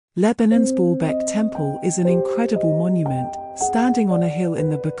Lebanon's Baalbek Temple is an incredible monument, standing on a hill in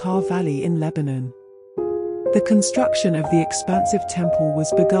the Bekaa Valley in Lebanon. The construction of the expansive temple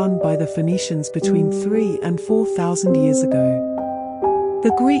was begun by the Phoenicians between 3,000 and 4,000 years ago.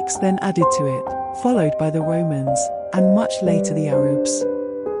 The Greeks then added to it, followed by the Romans, and much later the Arabs.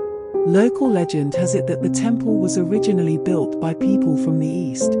 Local legend has it that the temple was originally built by people from the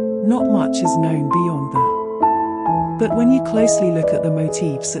east. Not much is known beyond that. But when you closely look at the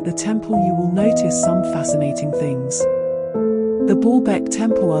motifs at the temple, you will notice some fascinating things. The Baalbek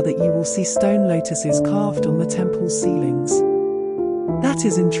Temple are that you will see stone lotuses carved on the temple's ceilings. That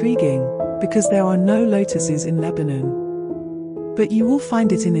is intriguing, because there are no lotuses in Lebanon. But you will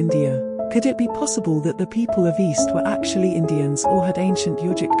find it in India. Could it be possible that the people of East were actually Indians or had ancient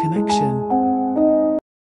yogic connection?